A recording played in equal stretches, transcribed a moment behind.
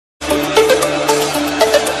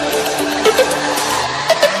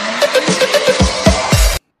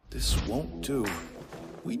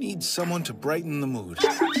someone to brighten the mood.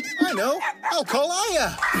 I know. I'll call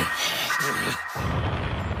Aya.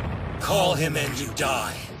 Call him and you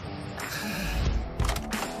die.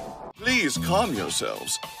 Please calm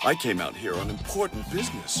yourselves. I came out here on important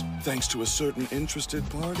business, thanks to a certain interested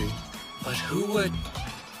party. But who would...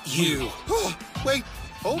 You? Oh, wait,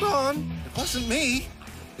 hold on. It wasn't me.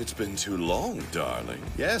 It's been too long, darling.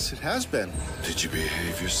 Yes, it has been. Did you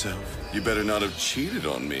behave yourself? You better not have cheated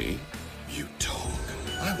on me, you dog.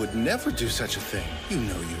 I would never do such a thing. You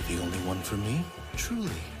know you're the only one for me, truly.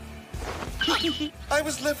 I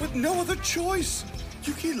was left with no other choice.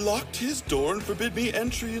 Yuki locked his door and forbid me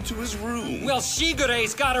entry into his room. Well,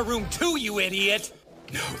 Shigure's got a room too, you idiot.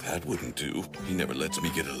 No, that wouldn't do. He never lets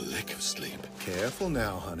me get a lick of sleep. Careful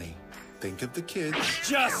now, honey. Think of the kids.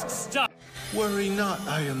 Just stop. Worry not,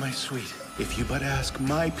 Aya, my sweet. If you but ask,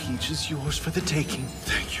 my peach is yours for the taking.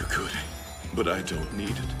 Thank you, Goody. But I don't need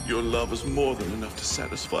it. Your love is more than enough to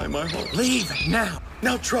satisfy my heart. Leave now.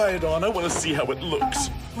 Now try it on. I want to see how it looks.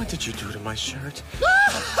 What did you do to my shirt?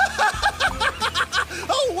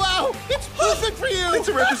 Oh, wow! It's perfect for you! It's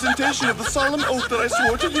a representation of the solemn oath that I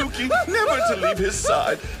swore to Yuki, never to leave his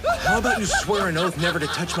side. How about you swear an oath never to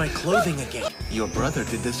touch my clothing again? Your brother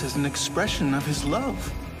did this as an expression of his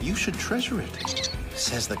love. You should treasure it.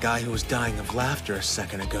 Says the guy who was dying of laughter a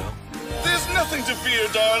second ago. There's nothing to fear,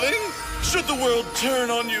 darling. Should the world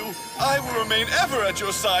turn on you, I will remain ever at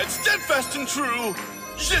your side, steadfast and true.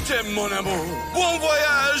 Je t'aime, mon amour. Bon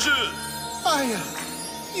voyage. Aya,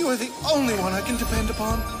 you are the only one I can depend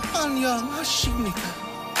upon. Anyang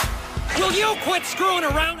Hashimnika. Will you quit screwing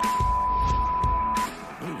around?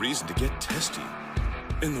 No reason to get testy.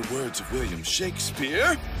 In the words of William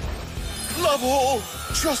Shakespeare, love all,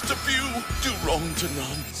 trust a few, do wrong to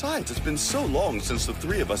none. Besides, it's been so long since the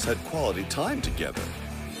three of us had quality time together.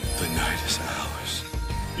 The night is ours.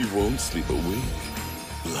 You won't sleep a wink,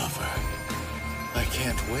 lover. I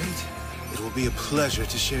can't wait. It will be a pleasure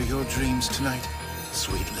to share your dreams tonight,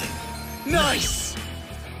 sweetling. Nice!